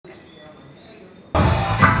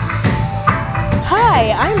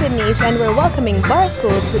Hi, I'm Denise and we're welcoming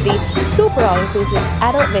Barskool to the super all-inclusive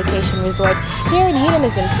adult vacation resort here in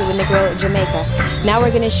Hedonism 2 in Negril, Jamaica. Now we're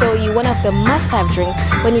going to show you one of the must-have drinks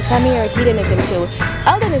when you come here at Hedonism 2.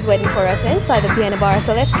 Eldon is waiting for us inside the piano bar,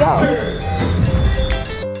 so let's go.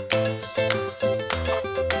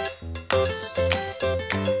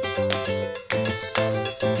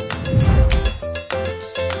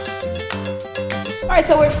 Alright,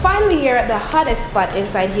 so we're finally here at the hottest spot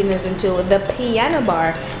inside Hedonism 2, the piano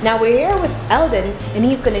bar. Now we're here with Eldon and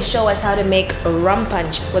he's going to show us how to make rum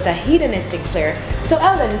punch with a hedonistic flair. So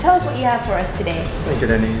Eldon, tell us what you have for us today. Thank you,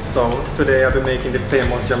 Denise. So today I'll be making the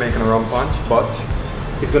famous Jamaican rum punch, but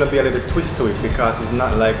it's going to be a little twist to it because it's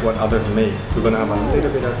not like what others make. We're going to have a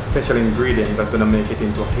little bit of special ingredient that's going to make it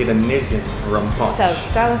into a hedonism rum punch. So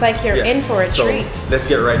sounds like you're in for a treat. Let's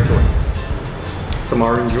get right to it. Some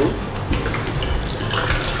orange juice.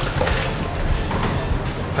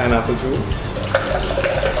 Pineapple juice,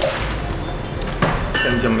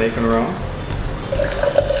 some Jamaican rum,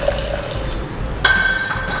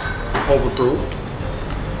 overproof,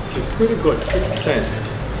 which is pretty good, it's pretty thin.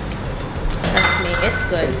 Trust me, it's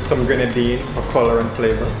good. Some grenadine for color and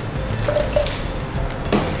flavor, a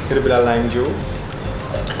little bit of lime juice,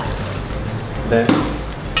 then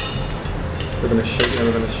we're going to shake it and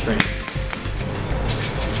we're going to strain.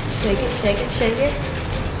 Shake it, shake it, shake it.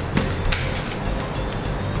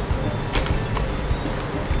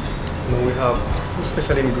 Now we have two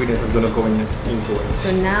special ingredients that's going to go into it.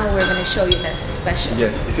 So now we're going to show you the special.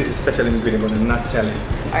 Yes, this is a special ingredient, but I'm not telling.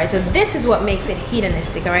 Alright, so this is what makes it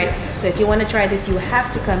hedonistic, alright? Yes. So if you want to try this, you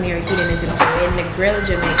have to come here at Hedonism 2 in Negril,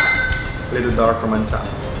 Jamaica. A little dark rum on top.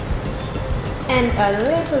 And a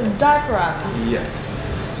little dark rum.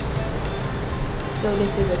 Yes. So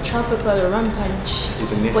this is a tropical rum punch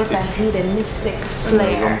with a hedonistic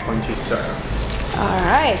flair. Rum punch is served.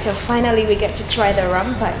 Alright, so finally we get to try the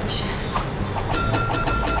rum punch.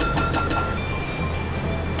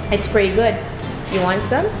 It's pretty good. You want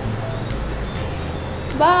some?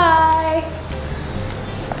 Bye!